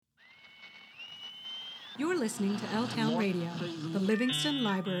You're listening to L Town Radio, the Livingston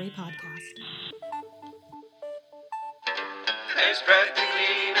Library Podcast. There's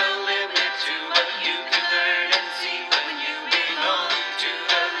practically no limit to what you can learn and see when you belong to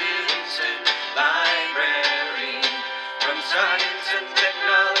the Livingston Library. From science and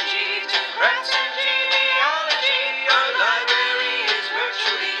technology to rats and genealogy, our library is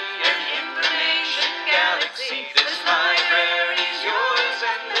virtually an information galaxy. This library's yours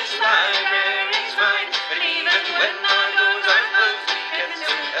and this library's mine. But even when our doors are closed, we can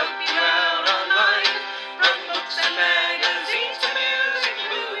still help you out online. From books and magazines to music,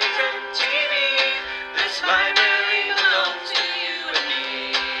 movies, and TV, this library belongs to you and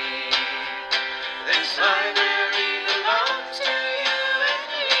me. This library belongs to you and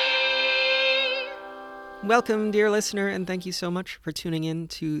me. Welcome, dear listener, and thank you so much for tuning in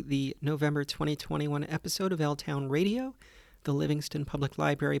to the November 2021 episode of L Town Radio, the Livingston Public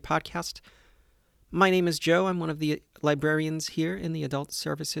Library podcast. My name is Joe. I'm one of the librarians here in the Adult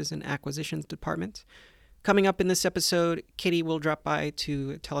Services and Acquisitions Department. Coming up in this episode, Katie will drop by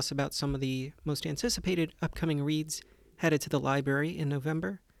to tell us about some of the most anticipated upcoming reads headed to the library in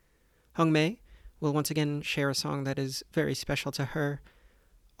November. Hung Mei will once again share a song that is very special to her.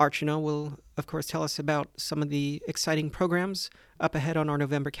 Archana will, of course, tell us about some of the exciting programs up ahead on our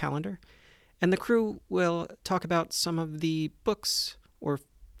November calendar. And the crew will talk about some of the books or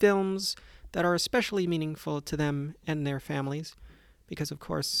films that are especially meaningful to them and their families, because, of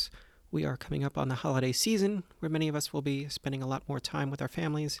course, we are coming up on the holiday season, where many of us will be spending a lot more time with our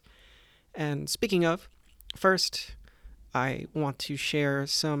families. And speaking of, first, I want to share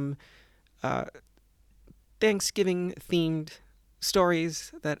some Thanksgiving-themed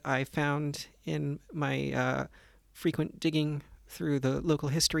stories that I found in my frequent digging through the local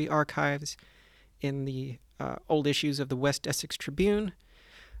history archives in the old issues of the West Essex Tribune.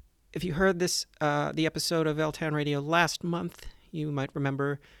 If you heard the episode of L Town Radio last month, you might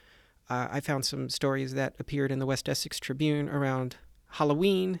remember I found some stories that appeared in the West Essex Tribune around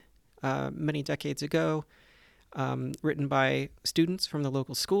Halloween many decades ago, written by students from the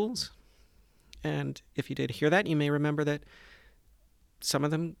local schools. And if you did hear that, you may remember that some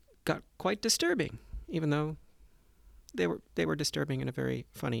of them got quite disturbing, even though they were disturbing in a very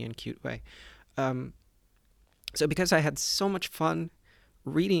funny and cute way. So because I had so much fun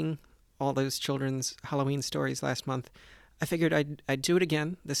reading all those children's Halloween stories last month, I figured I'd do it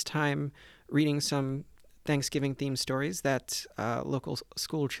again, this time reading some Thanksgiving-themed stories that local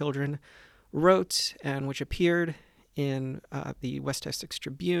school children wrote and which appeared in the West Essex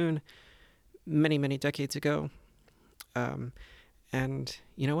Tribune many, many decades ago. And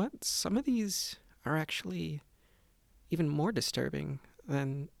you know what? Some of these are actually even more disturbing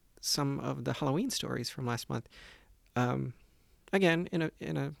than some of the Halloween stories from last month. Again,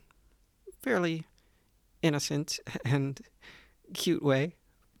 in a fairly innocent and cute way,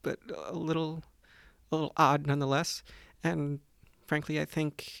 but a little odd nonetheless. And frankly, I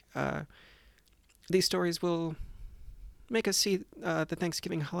think these stories will make us see the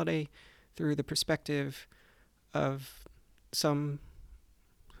Thanksgiving holiday through the perspective of some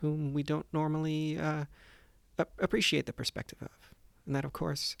whom we don't normally appreciate the perspective of. And that, of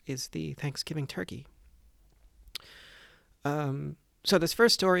course, is the Thanksgiving turkey. So this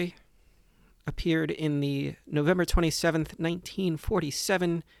first story appeared in the November 27th,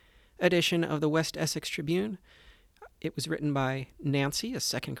 1947 edition of the West Essex Tribune. It was written by Nancy, a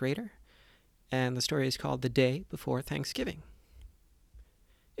second grader, and the story is called The Day Before Thanksgiving.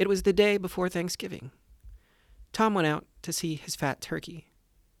 It was the day before Thanksgiving. Tom went out to see his fat turkey.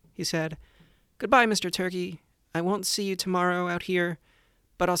 He said, "Goodbye, Mr. Turkey. I won't see you tomorrow out here,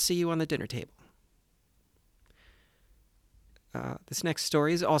 but I'll see you on the dinner table." This next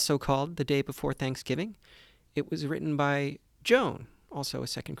story is also called The Day Before Thanksgiving. It was written by Joan, also a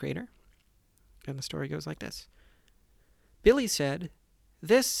second grader. And the story goes like this. Billy said,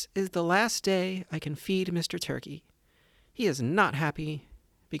 "This is the last day I can feed Mr. Turkey. He is not happy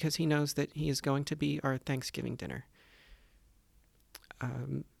because he knows that he is going to be our Thanksgiving dinner."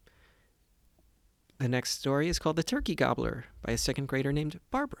 The next story is called The Turkey Gobbler by a second grader named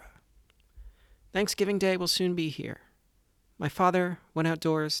Barbara. Thanksgiving Day will soon be here. My father went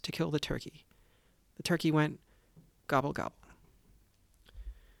outdoors to kill the turkey. The turkey went gobble gobble.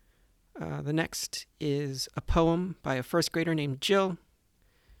 The next is a poem by a first grader named Jill.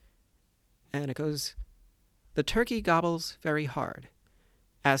 And it goes, "The turkey gobbles very hard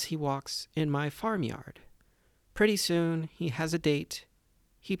as he walks in my farmyard. Pretty soon he has a date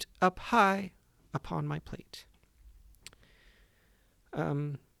heaped up high upon my plate."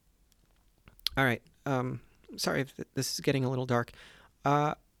 All right. Sorry if this is getting a little dark.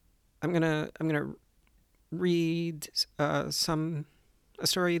 I'm gonna read a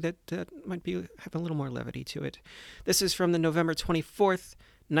story that might have a little more levity to it. This is from the November 24th,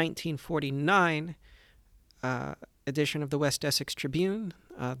 1949 edition of the West Essex Tribune.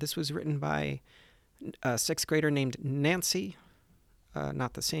 This was written by a sixth grader named Nancy,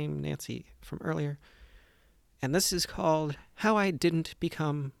 not the same Nancy from earlier. And this is called How I Didn't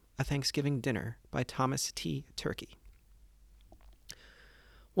Become a Thanksgiving Dinner by Thomas T. Turkey.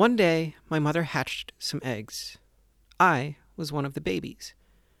 One day, my mother hatched some eggs. I was one of the babies.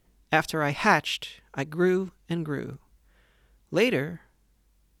 After I hatched, I grew and grew. Later,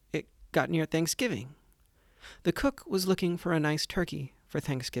 it got near Thanksgiving. The cook was looking for a nice turkey for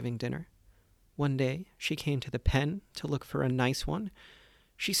Thanksgiving dinner. One day, she came to the pen to look for a nice one.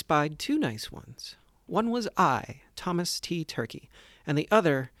 She spied two nice ones. One was I, Thomas T. Turkey, and the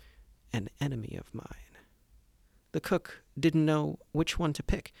other, an enemy of mine. The cook didn't know which one to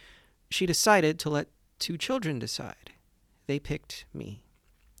pick. She decided to let two children decide. They picked me.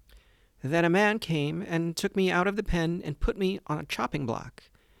 Then a man came and took me out of the pen and put me on a chopping block.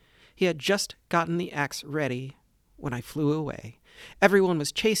 He had just gotten the axe ready when I flew away. Everyone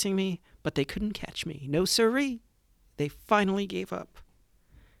was chasing me, but they couldn't catch me. No siree. They finally gave up.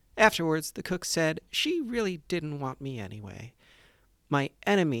 Afterwards, the cook said she really didn't want me anyway. My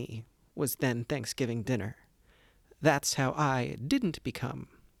enemy was then Thanksgiving dinner. That's how I didn't become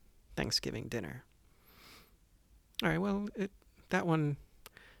Thanksgiving dinner. All right, well, that one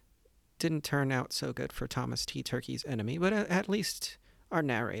didn't turn out so good for Thomas T. Turkey's enemy, but at least our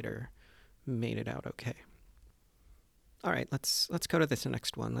narrator made it out okay. All right, let's go to this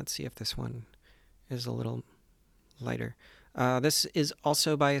next one. Let's see if this one is a little lighter. This is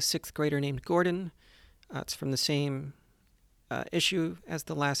also by a sixth grader named Gordon. It's from the same issue as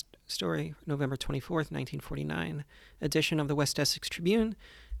the last story, November 24th, 1949 edition of the West Essex Tribune.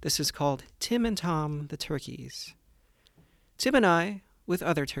 This is called Tim and Tom the Turkeys. Tim and I, with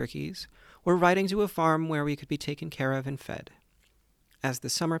other turkeys, were riding to a farm where we could be taken care of and fed. As the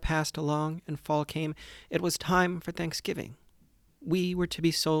summer passed along and fall came, it was time for Thanksgiving. We were to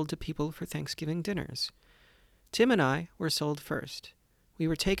be sold to people for Thanksgiving dinners. Tim and I were sold first. We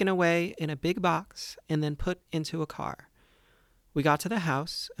were taken away in a big box and then put into a car. We got to the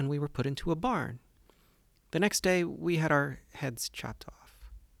house and we were put into a barn. The next day, we had our heads chopped off.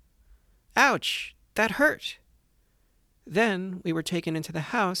 Ouch! That hurt! Then we were taken into the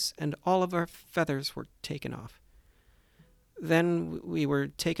house and all of our feathers were taken off. Then we were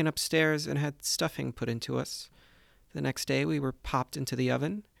taken upstairs and had stuffing put into us. The next day, we were popped into the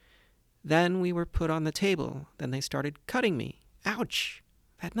oven. Then we were put on the table. Then they started cutting me. Ouch!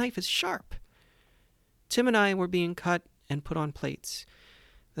 That knife is sharp. Tim and I were being cut and put on plates.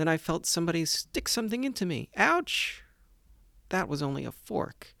 Then I felt somebody stick something into me. Ouch! That was only a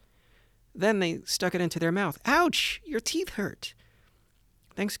fork. Then they stuck it into their mouth. Ouch! Your teeth hurt.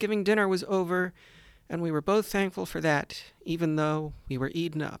 Thanksgiving dinner was over, and we were both thankful for that, even though we were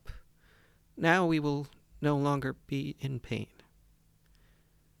eaten up. Now we will no longer be in pain.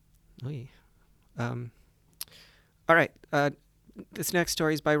 All right. This next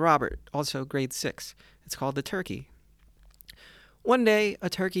story is by Robert, also grade 6. It's called The Turkey. One day, a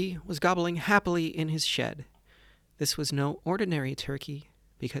turkey was gobbling happily in his shed. This was no ordinary turkey,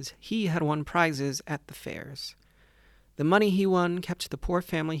 because he had won prizes at the fairs. The money he won kept the poor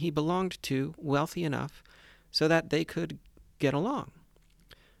family he belonged to wealthy enough so that they could get along.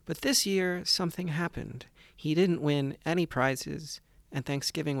 But this year, something happened. He didn't win any prizes, and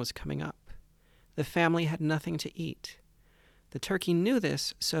Thanksgiving was coming up. The family had nothing to eat. The turkey knew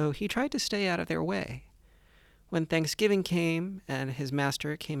this, so he tried to stay out of their way. When Thanksgiving came and his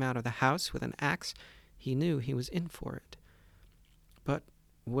master came out of the house with an axe, he knew he was in for it. But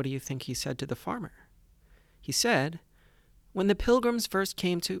what do you think he said to the farmer? He said, "When the Pilgrims first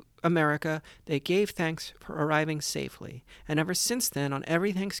came to America, they gave thanks for arriving safely, and ever since then, on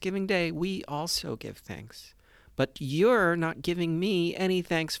every Thanksgiving Day, we also give thanks. But you're not giving me any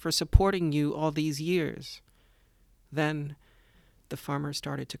thanks for supporting you all these years." Then the farmer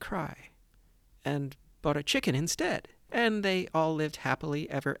started to cry and bought a chicken instead, and they all lived happily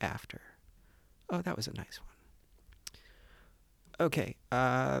ever after. Oh, that was a nice one. Okay,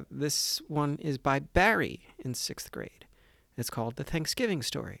 this one is by Barry in 6th grade. It's called The Thanksgiving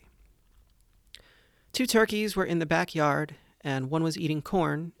Story. Two turkeys were in the backyard, and one was eating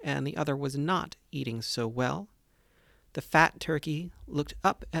corn, and the other was not eating so well. The fat turkey looked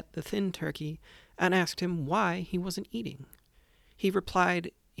up at the thin turkey and asked him why he wasn't eating. He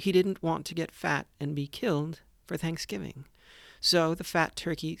replied he didn't want to get fat and be killed for Thanksgiving. So the fat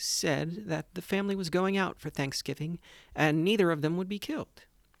turkey said that the family was going out for Thanksgiving, and neither of them would be killed.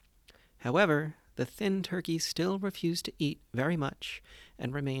 However, the thin turkey still refused to eat very much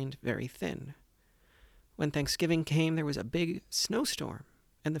and remained very thin. When Thanksgiving came, there was a big snowstorm,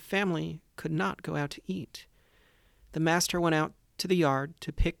 and the family could not go out to eat. The master went out to the yard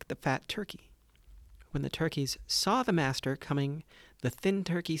to pick the fat turkey. When the turkeys saw the master coming, the thin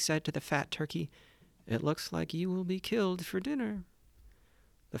turkey said to the fat turkey, "It looks like you will be killed for dinner."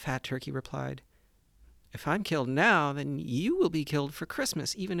 The fat turkey replied, "If I'm killed now, then you will be killed for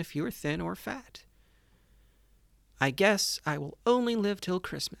Christmas, even if you're thin or fat." "I guess I will only live till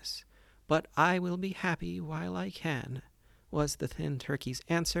Christmas, but I will be happy while I can," was the thin turkey's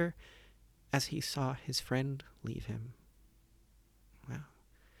answer as he saw his friend leave him. Wow.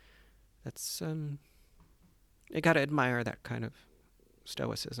 That's, you gotta admire that kind of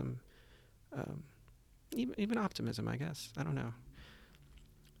stoicism. Even optimism, I guess. I don't know.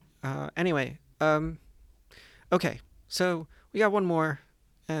 Anyway, okay, so we got one more,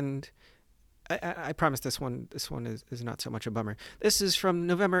 and I promise this one is not so much a bummer. This is from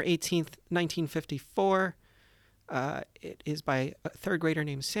November 18th, 1954. It is by a third grader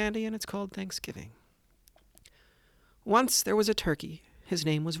named Sandy, and it's called Thanksgiving. Once there was a turkey. His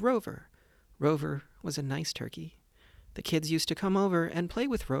name was Rover. Rover was a nice turkey. The kids used to come over and play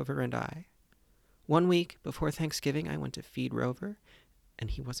with Rover and I. One week before Thanksgiving, I went to feed Rover, and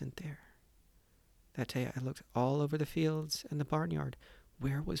he wasn't there. That day, I looked all over the fields and the barnyard.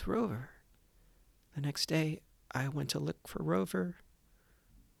 Where was Rover? The next day, I went to look for Rover.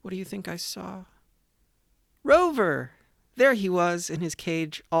 What do you think I saw? Rover! There he was in his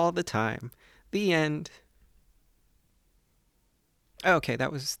cage all the time. The end. Okay,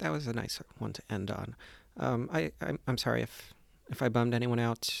 that was a nice one to end on. I'm sorry if I bummed anyone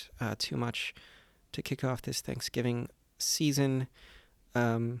out too much to kick off this Thanksgiving season,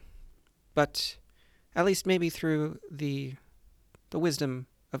 but at least maybe through the wisdom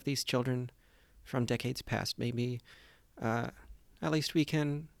of these children from decades past, maybe at least we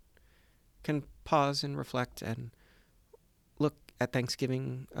can pause and reflect and look at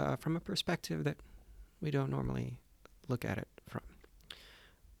Thanksgiving from a perspective that we don't normally look at it from.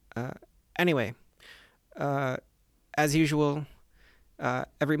 Anyway, as usual,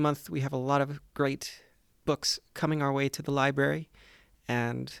 every month we have a lot of great books coming our way to the library.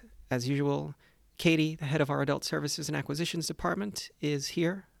 And as usual, Katie, the head of our Adult Services and Acquisitions Department, is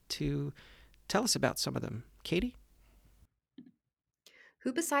here to tell us about some of them. Katie?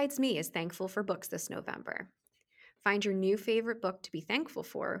 Who besides me is thankful for books this November? Find your new favorite book to be thankful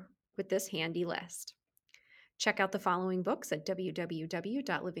for with this handy list. Check out the following books at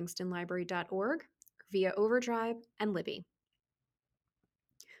www.livingstonlibrary.org, via Overdrive and Libby.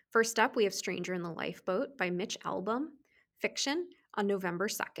 First up, we have Stranger in the Lifeboat by Mitch Albom, fiction, on November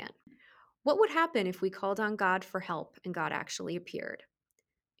 2nd. What would happen if we called on God for help and God actually appeared?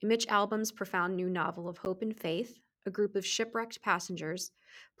 In Mitch Albom's profound new novel of hope and faith, a group of shipwrecked passengers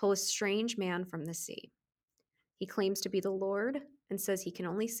pull a strange man from the sea. He claims to be the Lord and says he can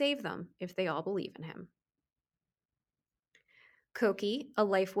only save them if they all believe in him. Koki, A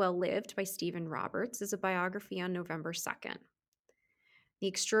Life Well Lived by Stephen Roberts, is a biography on November 2nd. The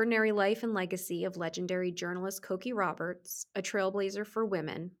extraordinary life and legacy of legendary journalist Koki Roberts, a trailblazer for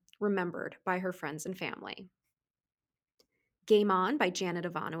women, remembered by her friends and family. Game On by Janet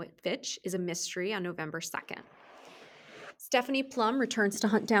Ivanovich is a mystery on November 2nd. Stephanie Plum returns to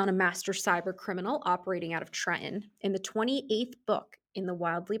hunt down a master cyber criminal operating out of Trenton in the 28th book in the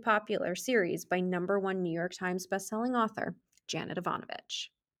wildly popular series by #1 New York Times bestselling author Janet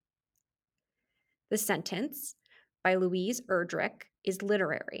Ivanovich. The Sentence by Louise Erdrich is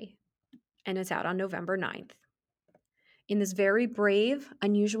literary and is out on November 9th. In this very brave,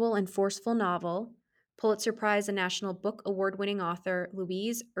 unusual, and forceful novel, Pulitzer Prize and National Book Award-winning author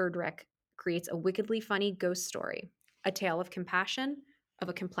Louise Erdrich creates a wickedly funny ghost story, a tale of compassion, of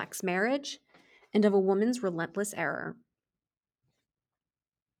a complex marriage, and of a woman's relentless error.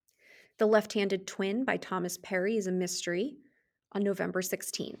 The Left-Handed Twin by Thomas Perry is a mystery on November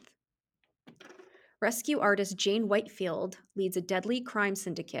 16th. Rescue artist Jane Whitefield leads a deadly crime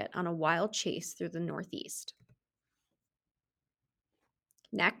syndicate on a wild chase through the Northeast.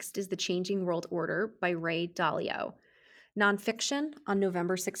 Next is The Changing World Order by Ray Dalio, nonfiction on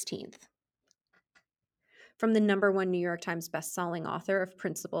November 16th. From the #1 New York Times bestselling author of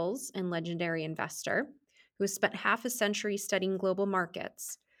Principles and legendary investor, who has spent half a century studying global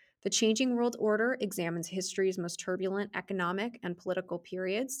markets, The Changing World Order examines history's most turbulent economic and political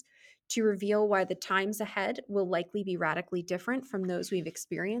periods to reveal why the times ahead will likely be radically different from those we've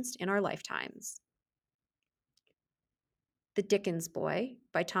experienced in our lifetimes. The Dickens Boy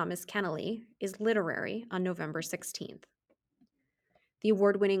by Thomas Kennelly is literary on November 16th. The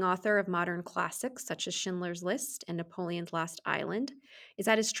award-winning author of modern classics such as Schindler's List and Napoleon's Last Island is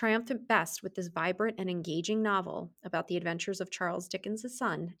at his triumphant best with this vibrant and engaging novel about the adventures of Charles Dickens'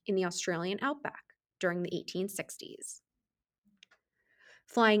 son in the Australian outback during the 1860s.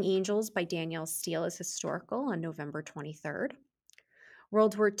 Flying Angels by Danielle Steele is historical on November 23rd.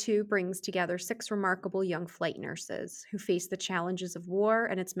 World War II brings together 6 remarkable young flight nurses who face the challenges of war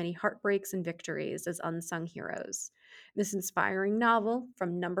and its many heartbreaks and victories as unsung heroes. This inspiring novel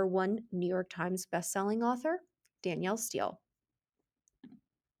from #1 New York Times bestselling author, Danielle Steele.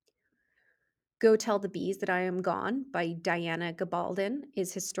 Go Tell the Bees That I Am Gone by Diana Gabaldon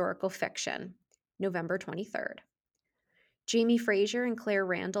is historical fiction, November 23rd. Jamie Fraser and Claire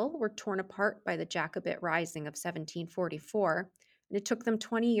Randall were torn apart by the Jacobite Rising of 1744, and it took them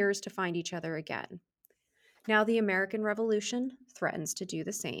 20 years to find each other again. Now the American Revolution threatens to do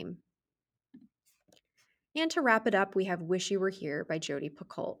the same. And to wrap it up, we have Wish You Were Here by Jodi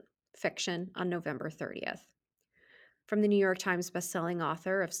Picoult, fiction on November 30th. From the New York Times bestselling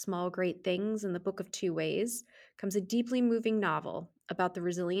author of Small Great Things and the Book of Two Ways comes a deeply moving novel about the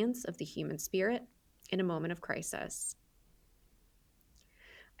resilience of the human spirit in a moment of crisis.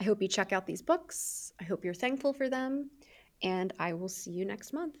 I hope you check out these books. I hope you're thankful for them, and I will see you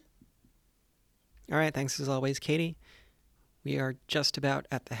next month. All right, thanks as always, Katie. We are just about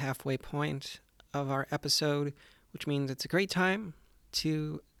at the halfway point of our episode, which means it's a great time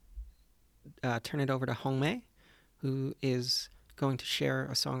to turn it over to Hong Mei, who is going to share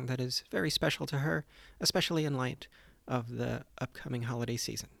a song that is very special to her, especially in light of the upcoming holiday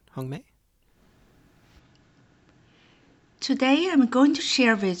season. Hong Mei? Today I'm going to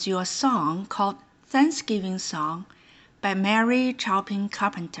share with you a song called Thanksgiving Song by Mary Chopin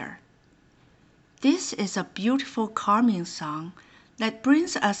Carpenter. This is a beautiful, calming song that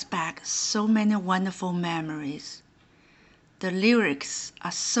brings us back so many wonderful memories. The lyrics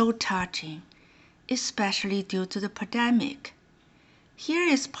are so touching, especially due to the pandemic. Here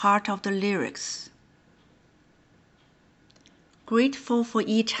is part of the lyrics. Grateful for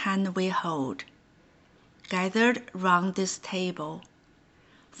each hand we hold, gathered round this table.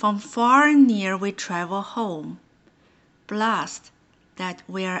 From far and near we travel home, blessed that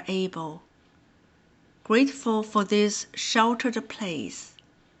we are able. Grateful for this sheltered place,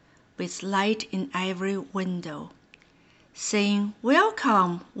 with light in every window, saying,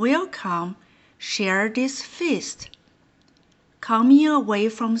 welcome, welcome, share this feast. Coming away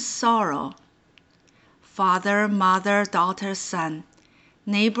from sorrow, father, mother, daughter, son,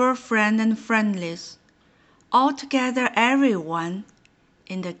 neighbor, friend, and friendless, all together everyone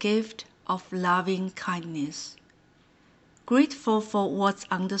in the gift of loving kindness. Grateful for what's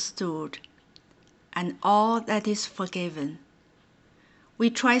understood and all that is forgiven. We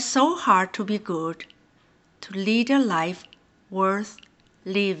try so hard to be good, to lead a life worth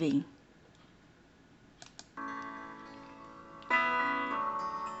living.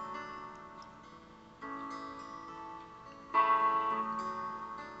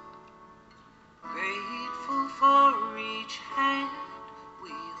 Grateful for each hand we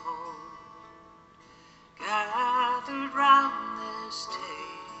hold, gathered round this table.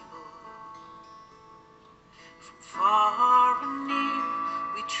 From far and near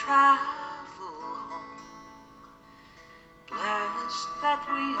we travel home, blessed that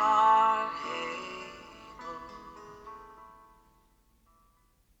we are able.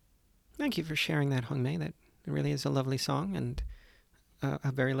 Thank you for sharing that, Hong Mei. That really is a lovely song and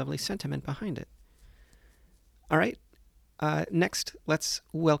a very lovely sentiment behind it. All right. Next, let's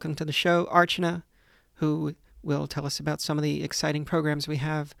welcome to the show Archana, who will tell us about some of the exciting programs we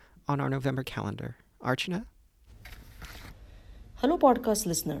have on our November calendar. Archana? Hello, podcast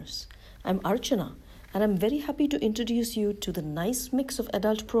listeners. I'm Archana, and I'm very happy to introduce you to the nice mix of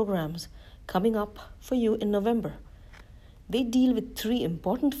adult programs coming up for you in November. They deal with 3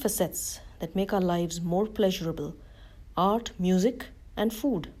 important facets that make our lives more pleasurable: art, music, and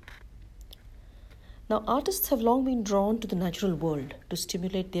food. Now, artists have long been drawn to the natural world to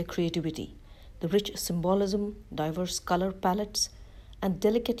stimulate their creativity. The rich symbolism, diverse color palettes, and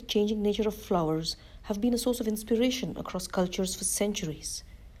delicate changing nature of flowers have been a source of inspiration across cultures for centuries.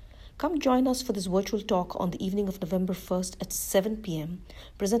 Come join us for this virtual talk on the evening of November 1st at 7 p.m.,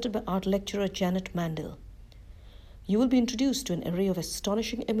 presented by art lecturer Janet Mandel. You will be introduced to an array of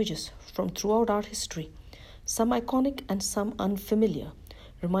astonishing images from throughout art history, some iconic and some unfamiliar,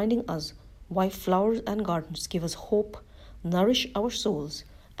 reminding us why flowers and gardens give us hope, nourish our souls,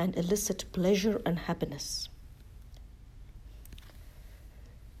 and elicit pleasure and happiness.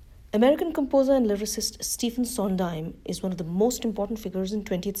 American composer and lyricist Stephen Sondheim is one of the most important figures in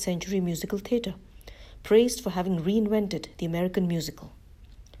 20th century musical theatre. praised for having reinvented the American musical.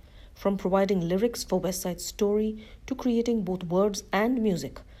 From providing lyrics for West Side Story to creating both words and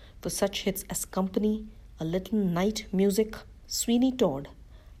music for such hits as Company, A Little Night Music, Sweeney Todd,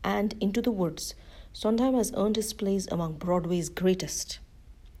 and Into the Woods, Sondheim has earned his place among Broadway's greatest.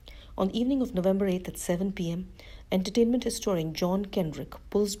 On the evening of November 8th at 7 p.m., entertainment historian John Kendrick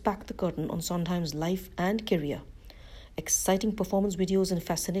pulls back the curtain on Sondheim's life and career. Exciting performance videos and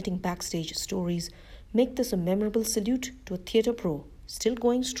fascinating backstage stories make this a memorable salute to a theatre pro still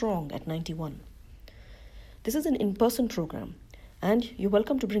going strong at 91. This is an in-person program, and you're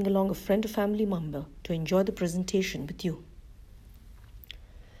welcome to bring along a friend or family member to enjoy the presentation with you.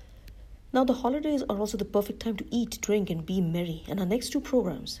 Now, the holidays are also the perfect time to eat, drink, and be merry, and our next two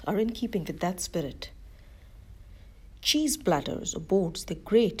programs are in keeping with that spirit. Cheese platters or boards, they're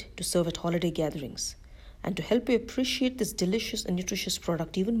great to serve at holiday gatherings. And to help you appreciate this delicious and nutritious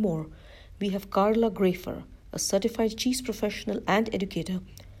product even more, we have Carla Grafer, a certified cheese professional and educator,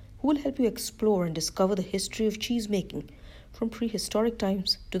 who will help you explore and discover the history of cheese making from prehistoric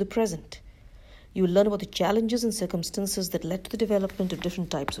times to the present. You will learn about the challenges and circumstances that led to the development of different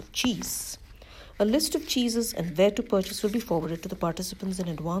types of cheese. A list of cheeses and where to purchase will be forwarded to the participants in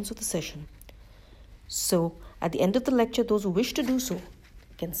advance of the session. So, at the end of the lecture, those who wish to do so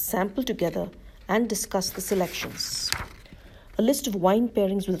can sample together and discuss the selections. A list of wine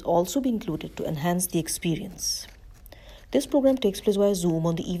pairings will also be included to enhance the experience. This program takes place via Zoom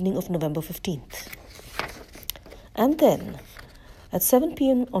on the evening of November 15th. And then, at 7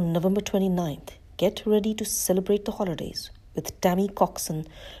 p.m. on November 29th, get ready to celebrate the holidays with Tammy Coxon,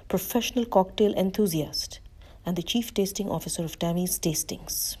 professional cocktail enthusiast and the chief tasting officer of Tammy's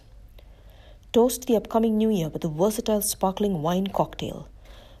Tastings. Toast the upcoming new year with a versatile sparkling wine cocktail,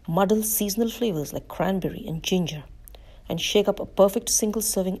 muddle seasonal flavors like cranberry and ginger, and shake up a perfect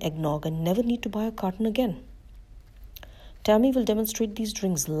single-serving eggnog and never need to buy a carton again. Tammy will demonstrate these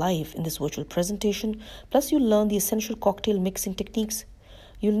drinks live in this virtual presentation, plus you'll learn the essential cocktail mixing techniques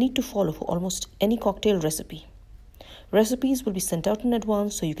you'll need to follow for almost any cocktail recipe. Recipes will be sent out in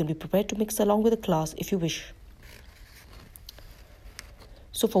advance so you can be prepared to mix along with the class if you wish.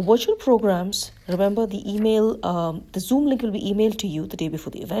 So for virtual programs, remember the Zoom link will be emailed to you the day before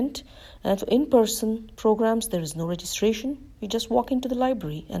the event. And for in-person programs, there is no registration. You just walk into the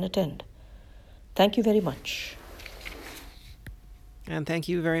library and attend. Thank you very much. And thank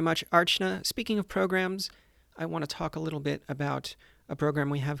you very much, Archana. Speaking of programs, I want to talk a little bit about a program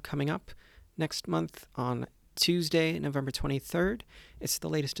we have coming up next month on Tuesday, November 23rd. It's the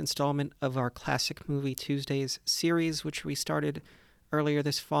latest installment of our Classic Movie Tuesdays series, which we started earlier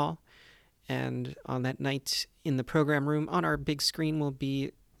this fall. And on that night in the program room, on our big screen, we'll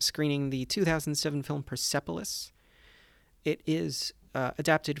be screening the 2007 film Persepolis. It is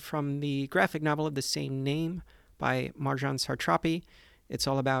adapted from the graphic novel of the same name by Marjane Satrapi. It's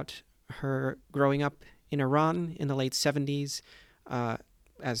all about her growing up in Iran in the late 70s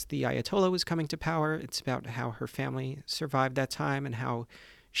as the Ayatollah was coming to power. It's about how her family survived that time and how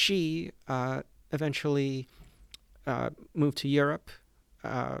she eventually moved to Europe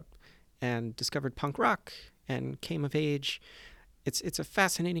and discovered punk rock and came of age. It's a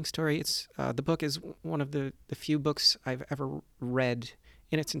fascinating story. It's the book is one of the few books I've ever read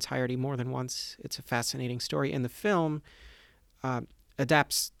in its entirety more than once. It's a fascinating story, and the film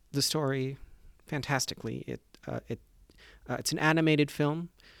adapts the story fantastically. It's an animated film,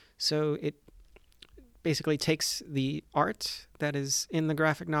 so it basically takes the art that is in the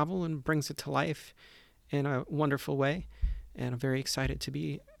graphic novel and brings it to life in a wonderful way. And I'm very excited to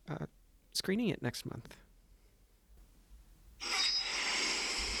be screening it next month.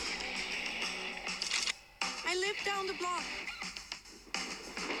 I live down the block.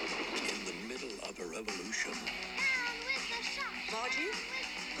 In the middle of a revolution, Margie,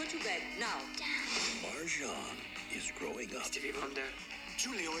 go to bed now. Marjane is growing up. Stevie Wonder,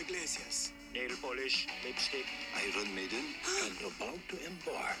 Julio Iglesias, nail polish, lipstick. Iron Maiden and about to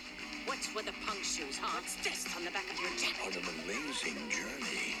embark What's with the punk shoes, huh? What's this on the back of your jacket? on an amazing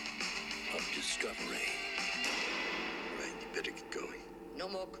journey of discovery. Right, you better get going. No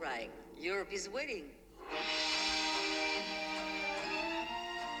more crying. Europe is waiting.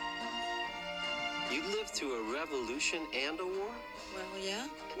 You lived through a revolution and a war? Well, yeah.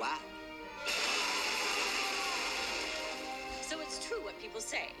 Wow. So it's true what people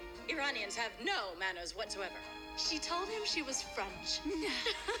say. Iranians have no manners whatsoever. She told him she was French.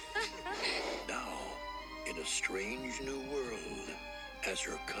 Now, in a strange new world, as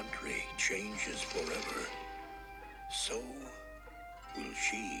her country changes forever, so will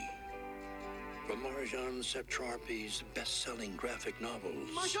she. From Marjane Satrapi's best-selling graphic novels.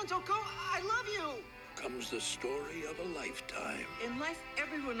 Marjane, don't go. I love you. comes the story of a lifetime. In life,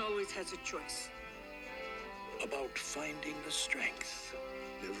 everyone always has a choice. About finding the strength.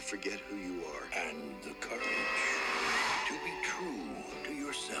 Never forget who you are. And the courage to be true to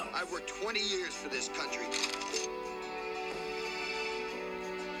yourself. I've worked 20 years for this country.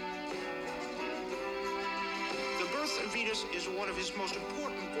 The Birth of Venus is one of his most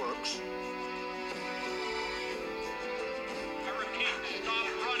important works. I repeat, stop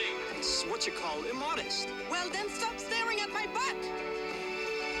running. It's what you call immodest. Well, then stop staring at my butt!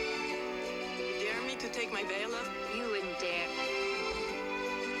 You dare me to take my veil off? You wouldn't dare.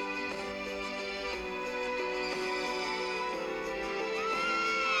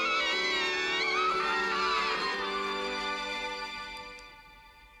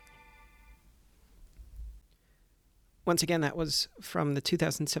 Once again, that was from the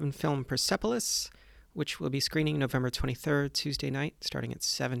 2007 film Persepolis, which will be screening November 23rd, Tuesday night, starting at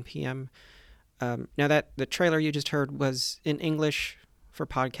 7 p.m. Now, that the trailer you just heard was in English for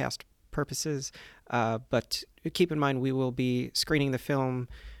podcast purposes, but keep in mind we will be screening the film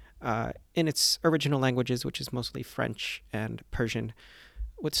in its original languages, which is mostly French and Persian,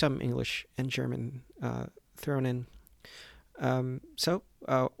 with some English and German thrown in. So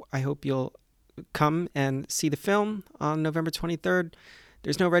I hope you'll come and see the film on November 23rd.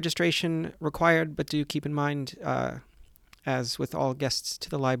 There's no registration required, but do keep in mind, as with all guests to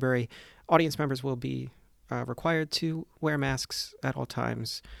the library, audience members will be required to wear masks at all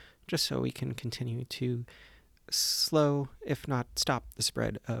times, just so we can continue to slow, if not stop, the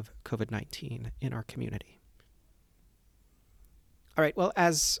spread of COVID-19 in our community. All right, well,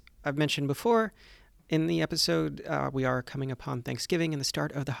 as I've mentioned before, in the episode, we are coming upon Thanksgiving and the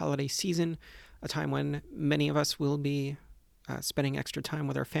start of the holiday season, a time when many of us will be spending extra time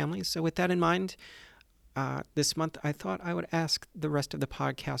with our families. So with that in mind, this month I thought I would ask the rest of the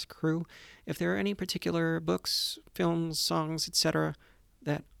podcast crew if there are any particular books, films, songs, etc.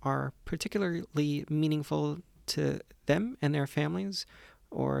 that are particularly meaningful to them and their families,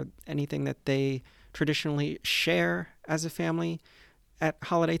 or anything that they traditionally share as a family at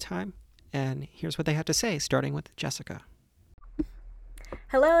holiday time. And here's what they had to say, starting with Jessica.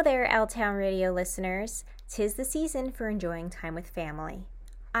 Hello there, L-Town Radio listeners. 'Tis the season for enjoying time with family.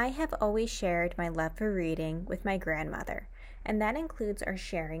 I have always shared my love for reading with my grandmother, and that includes our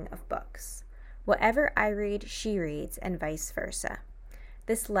sharing of books. Whatever I read, she reads, and vice versa.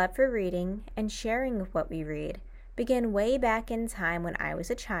 This love for reading and sharing of what we read began way back in time when I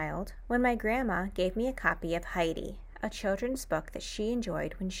was a child, when my grandma gave me a copy of Heidi, a children's book that she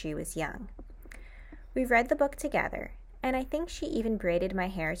enjoyed when she was young. We read the book together, and I think she even braided my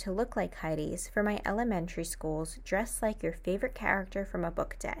hair to look like Heidi's for my elementary school's Dress Like Your Favorite Character from a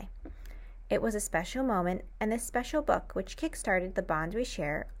Book Day. It was a special moment, and this special book which kick-started the bond we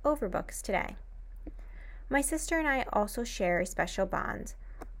share over books today. My sister and I also share a special bond,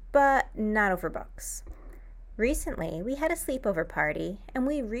 but not over books. Recently, we had a sleepover party, and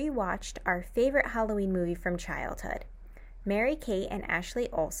we re-watched our favorite Halloween movie from childhood, Mary-Kate and Ashley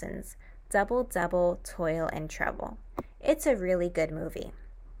Olsen's Double Double, Toil and Trouble. It's a really good movie.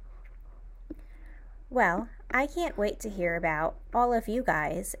 Well, I can't wait to hear about all of you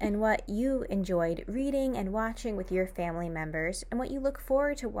guys and what you enjoyed reading and watching with your family members and what you look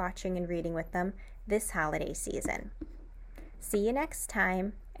forward to watching and reading with them this holiday season. See you next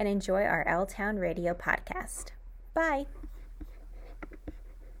time and enjoy our L-Town Radio podcast. Bye.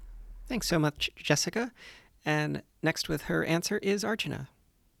 Thanks so much, Jessica. And next with her answer is Archana.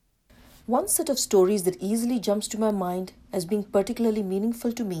 One set of stories that easily jumps to my mind as being particularly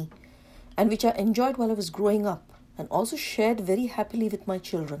meaningful to me, and which I enjoyed while I was growing up and also shared very happily with my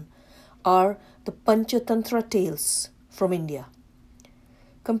children, are the Panchatantra tales from India.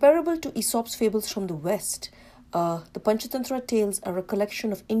 Comparable to Aesop's fables from the West, the Panchatantra tales are a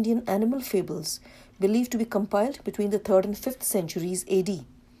collection of Indian animal fables believed to be compiled between the 3rd and 5th centuries AD.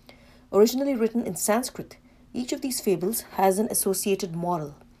 Originally written in Sanskrit, each of these fables has an associated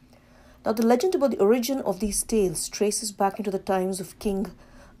moral. Now, the legend about the origin of these tales traces back into the times of King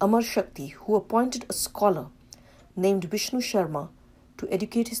Amar Shakti, who appointed a scholar named Vishnu Sharma to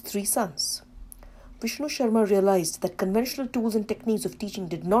educate his 3 sons. Vishnu Sharma realized that conventional tools and techniques of teaching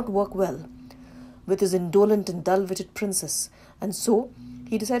did not work well with his indolent and dull-witted princess, and so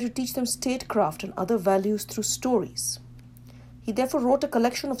he decided to teach them statecraft and other values through stories. He therefore wrote a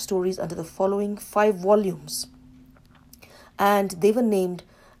collection of stories under the following 5 volumes, and they were named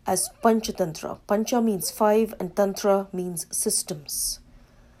as Panchatantra. Pancha means 5 and Tantra means systems.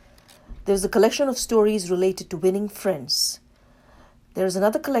 There is a collection of stories related to winning friends. There is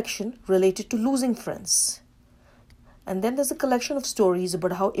another collection related to losing friends. And then there's a collection of stories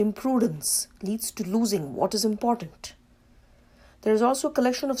about how imprudence leads to losing what is important. There is also a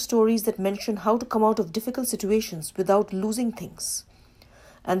collection of stories that mention how to come out of difficult situations without losing things.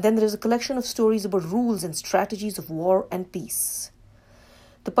 And then there is a collection of stories about rules and strategies of war and peace.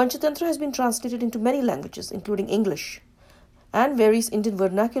 The Panchatantra has been translated into many languages, including English, and various Indian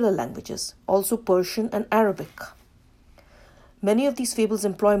vernacular languages, also Persian and Arabic. Many of these fables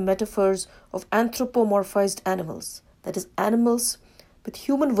employ metaphors of anthropomorphized animals, that is, animals with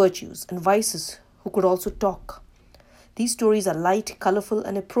human virtues and vices who could also talk. These stories are light, colorful,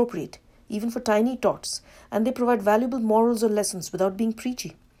 and appropriate, even for tiny tots, and they provide valuable morals or lessons without being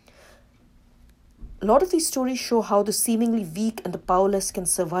preachy. A lot of these stories show how the seemingly weak and the powerless can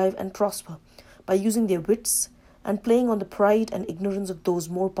survive and prosper by using their wits and playing on the pride and ignorance of those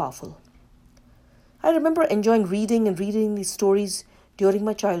more powerful. I remember enjoying reading and reading these stories during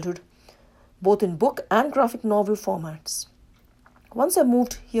my childhood, both in book and graphic novel formats. Once I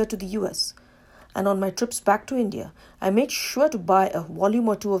moved here to the US, and on my trips back to India, I made sure to buy a volume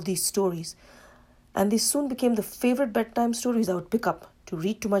or two of these stories, and they soon became the favorite bedtime stories I would pick up to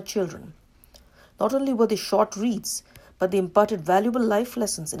read to my children. Not only were they short reads, but they imparted valuable life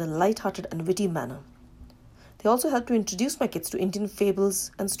lessons in a light-hearted and witty manner. They also helped to introduce my kids to Indian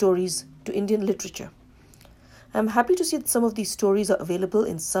fables and stories, to Indian literature. I am happy to see that some of these stories are available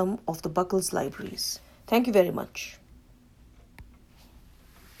in some of the Buckles libraries. Thank you very much.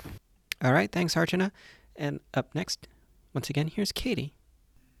 All right, thanks, Archana. And up next, once again, here's Katie.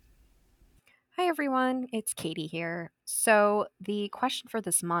 Hi, everyone. It's Katie here. So the question for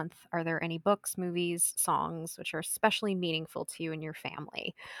this month, are there any books, movies, songs which are especially meaningful to you and your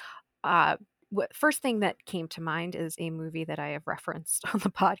family? First thing that came to mind is a movie that I have referenced on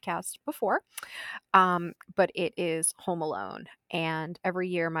the podcast before, but it is Home Alone. And every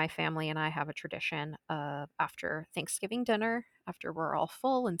year my family and I have a tradition of after Thanksgiving dinner, after we're all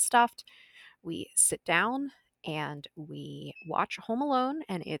full and stuffed, we sit down and we watch Home Alone,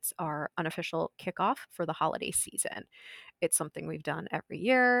 and it's our unofficial kickoff for the holiday season. It's something we've done every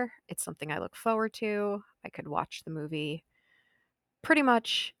year. It's something I look forward to. I could watch the movie pretty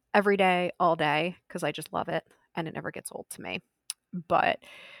much every day, all day, because I just love it, and it never gets old to me. But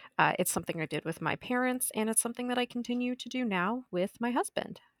it's something I did with my parents, and it's something that I continue to do now with my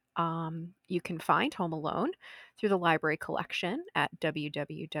husband. You can find Home Alone through the library collection at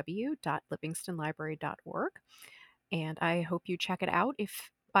www.livingstonlibrary.org. And I hope you check it out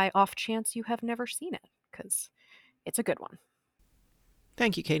if by off chance you have never seen it, because it's a good one.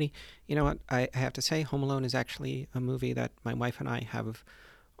 Thank you, Katie. You know what? I have to say, Home Alone is actually a movie that my wife and I have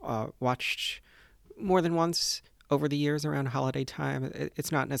watched more than once over the years around holiday time.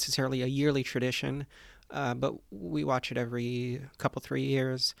 It's not necessarily a yearly tradition, but we watch it every couple, 3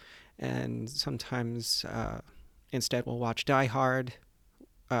 years. And sometimes instead we'll watch Die Hard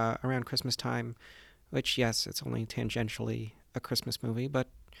around Christmas time, which, yes, it's only tangentially a Christmas movie, but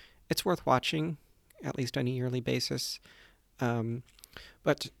it's worth watching, at least on a yearly basis.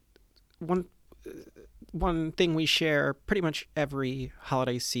 But one thing we share pretty much every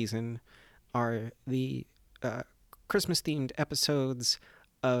holiday season are the Christmas-themed episodes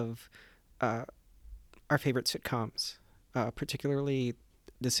of our favorite sitcoms, particularly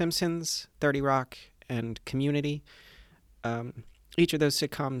The Simpsons, 30 Rock, and Community. Each of those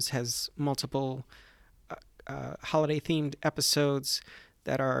sitcoms has multiple holiday-themed episodes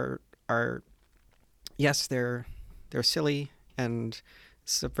that are yes, they're silly and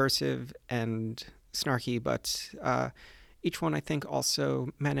subversive and snarky, but each one, I think, also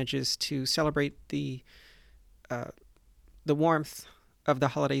manages to celebrate the warmth of the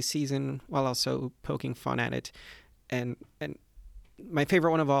holiday season while also poking fun at it. And my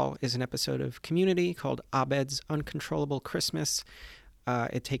favorite one of all is an episode of Community called Abed's Uncontrollable Christmas.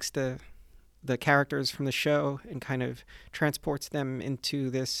 It takes the characters from the show and kind of transports them into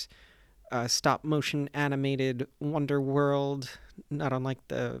this stop-motion animated wonder world, not unlike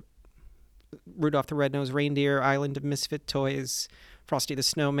the Rudolph the Red-Nosed Reindeer, Island of Misfit Toys, Frosty the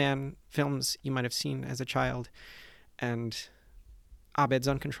Snowman films you might have seen as a child. And Abed's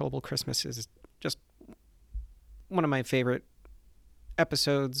Uncontrollable Christmas is just one of my favorite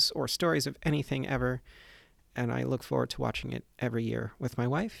episodes or stories of anything ever, and I look forward to watching it every year with my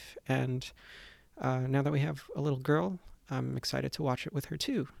wife. And now that we have a little girl, I'm excited to watch it with her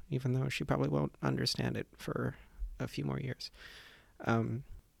too, even though she probably won't understand it for a few more years.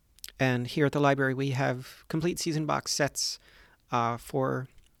 And here at the library, we have complete season box sets for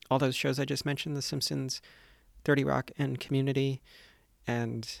all those shows I just mentioned, The Simpsons, 30 Rock, and Community.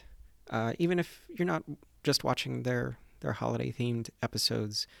 And even if you're not just watching their holiday-themed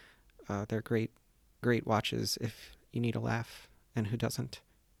episodes, they're great watches you need a laugh, and who doesn't.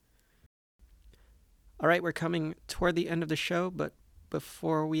 All right, we're coming toward the end of the show, but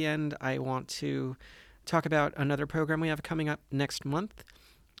before we end, I want to talk about another program we have coming up next month.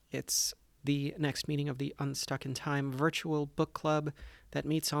 It's the next meeting of the Unstuck in Time virtual book club that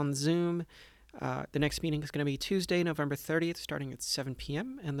meets on Zoom. The next meeting is going to be Tuesday, November 30th, starting at 7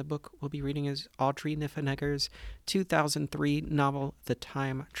 p.m., and the book we'll be reading is Audrey Niffenegger's 2003 novel, The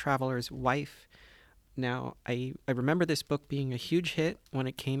Time Traveler's Wife. Now, I remember this book being a huge hit when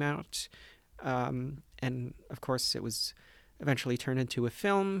it came out, and of course it was eventually turned into a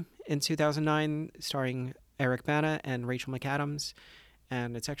film in 2009 starring Eric Bana and Rachel McAdams,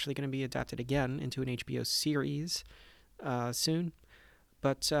 and it's actually going to be adapted again into an HBO series soon.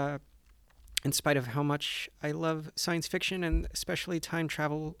 But in spite of how much I love science fiction and especially time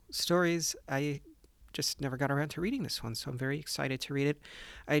travel stories, I just never got around to reading this one, so I'm very excited to read it.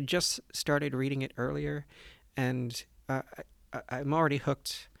 I just started reading it earlier, and I'm already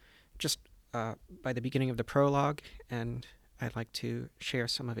hooked just by the beginning of the prologue, and I'd like to share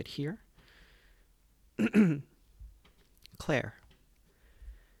some of it here. Claire.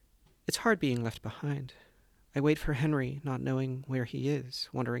 It's hard being left behind. I wait for Henry, not knowing where he is,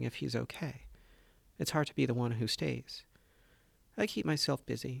 wondering if he's okay. It's hard to be the one who stays. I keep myself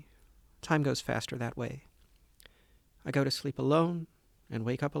busy. Time goes faster that way. I go to sleep alone and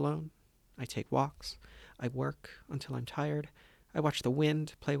wake up alone. I take walks. I work until I'm tired. I watch the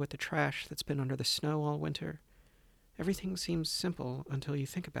wind play with the trash that's been under the snow all winter. Everything seems simple until you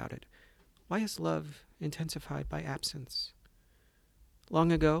think about it. Why is love intensified by absence?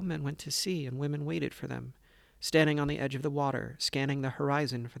 Long ago, men went to sea and women waited for them, standing on the edge of the water, scanning the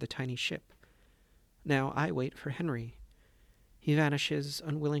horizon for the tiny ship. Now I wait for Henry. He vanishes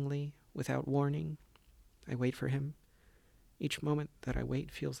unwillingly, without warning. I wait for him. Each moment that I wait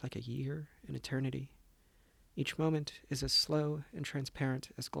feels like a year, an eternity. Each moment is as slow and transparent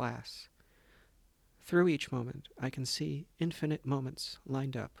as glass. Through each moment, I can see infinite moments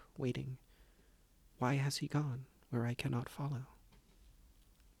lined up, waiting. Why has he gone where I cannot follow?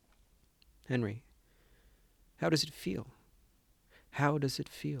 Henry, how does it feel? How does it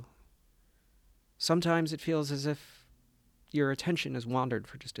feel? Sometimes it feels as if your attention has wandered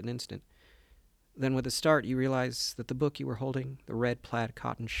for just an instant. Then with a start, you realize that the book you were holding, the red plaid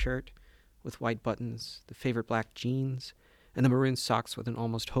cotton shirt with white buttons, the favorite black jeans, and the maroon socks with an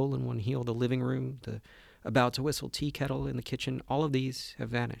almost hole-in-one heel, the living room, the about-to-whistle tea kettle in the kitchen, all of these have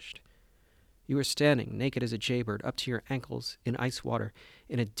vanished. You are standing, naked as a jaybird, up to your ankles in ice water,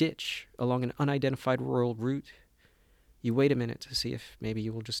 in a ditch along an unidentified rural route. You wait a minute to see if maybe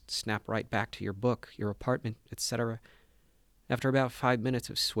you will just snap right back to your book, your apartment, etc. After about 5 minutes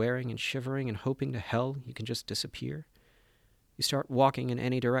of swearing and shivering and hoping to hell you can just disappear, you start walking in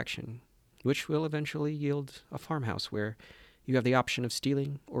any direction, which will eventually yield a farmhouse where you have the option of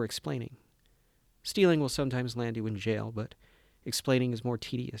stealing or explaining. Stealing will sometimes land you in jail, but explaining is more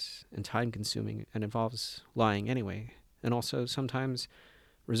tedious and time-consuming and involves lying anyway, and also sometimes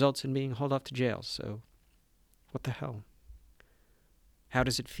results in being hauled off to jail, so what the hell? How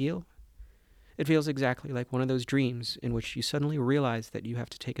does it feel? It feels exactly like one of those dreams in which you suddenly realize that you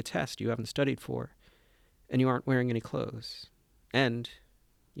have to take a test you haven't studied for, and you aren't wearing any clothes, and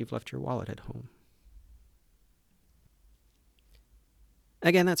you've left your wallet at home.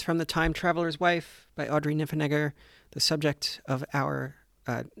 Again, that's from The Time Traveler's Wife by Audrey Niffenegger, the subject of our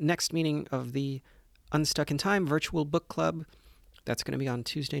next meeting of the Unstuck in Time virtual book club. That's going to be on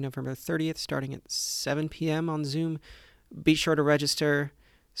Tuesday, November 30th, starting at 7 p.m. on Zoom. Be sure to register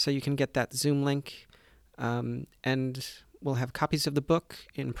so you can get that Zoom link. And we'll have copies of the book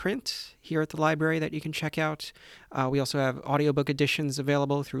in print here at the library that you can check out. We also have audiobook editions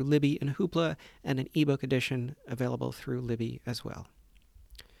available through Libby and Hoopla, and an ebook edition available through Libby as well.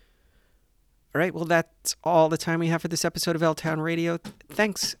 All right, well, that's all the time we have for this episode of L-Town Radio.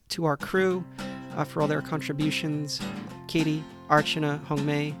 Thanks to our crew for all their contributions, Katie, Archana,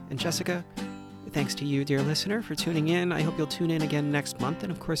 Hongmei, and Jessica. Thanks to you, dear listener, for tuning in. I hope you'll tune in again next month,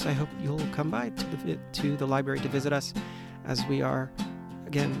 and of course, I hope you'll come by to the library to visit us, as we are,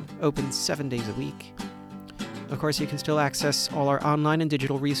 again, open 7 days a week. Of course, you can still access all our online and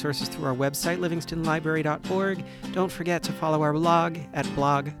digital resources through our website, livingstonlibrary.org. Don't forget to follow our blog at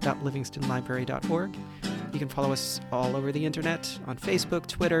blog.livingstonlibrary.org. You can follow us all over the internet on Facebook,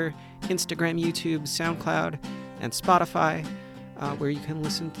 Twitter, Instagram, YouTube, SoundCloud, and Spotify, where you can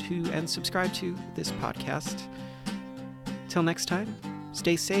listen to and subscribe to this podcast. Till next time,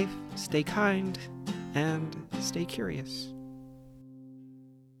 stay safe, stay kind, and stay curious.